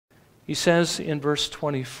He says in verse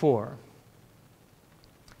 24,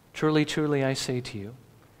 "Truly, truly, I say to you,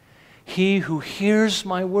 he who hears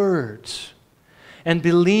my words and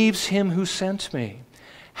believes him who sent me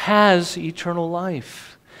has eternal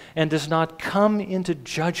life and does not come into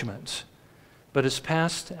judgment, but is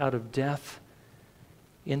passed out of death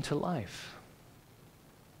into life."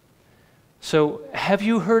 So, have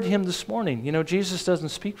you heard him this morning? You know, Jesus doesn't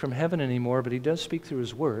speak from heaven anymore, but he does speak through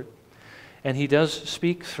his word. And he does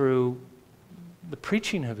speak through the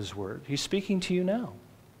preaching of his word. He's speaking to you now.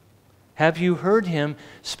 Have you heard him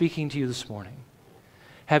speaking to you this morning?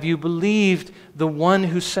 Have you believed the one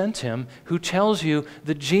who sent him, who tells you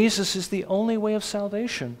that Jesus is the only way of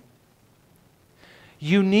salvation?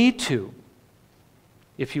 You need to,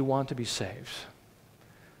 if you want to be saved.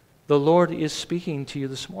 The Lord is speaking to you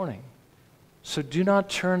this morning. So do not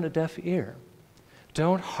turn a deaf ear.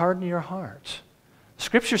 Don't harden your heart.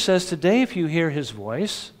 Scripture says today, if you hear his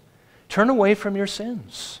voice, turn away from your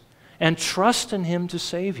sins and trust in him to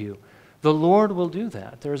save you. The Lord will do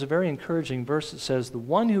that. There is a very encouraging verse that says, "The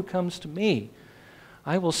one who comes to me,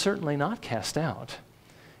 I will certainly not cast out."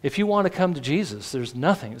 If you want to come to Jesus, there's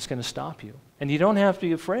nothing that's going to stop you. And you don't have to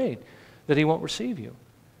be afraid that he won't receive you.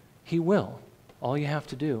 He will. All you have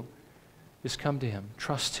to do is come to him,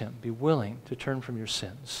 trust him, be willing to turn from your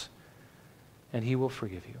sins, and he will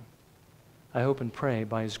forgive you. I hope and pray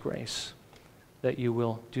by his grace that you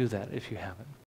will do that if you haven't.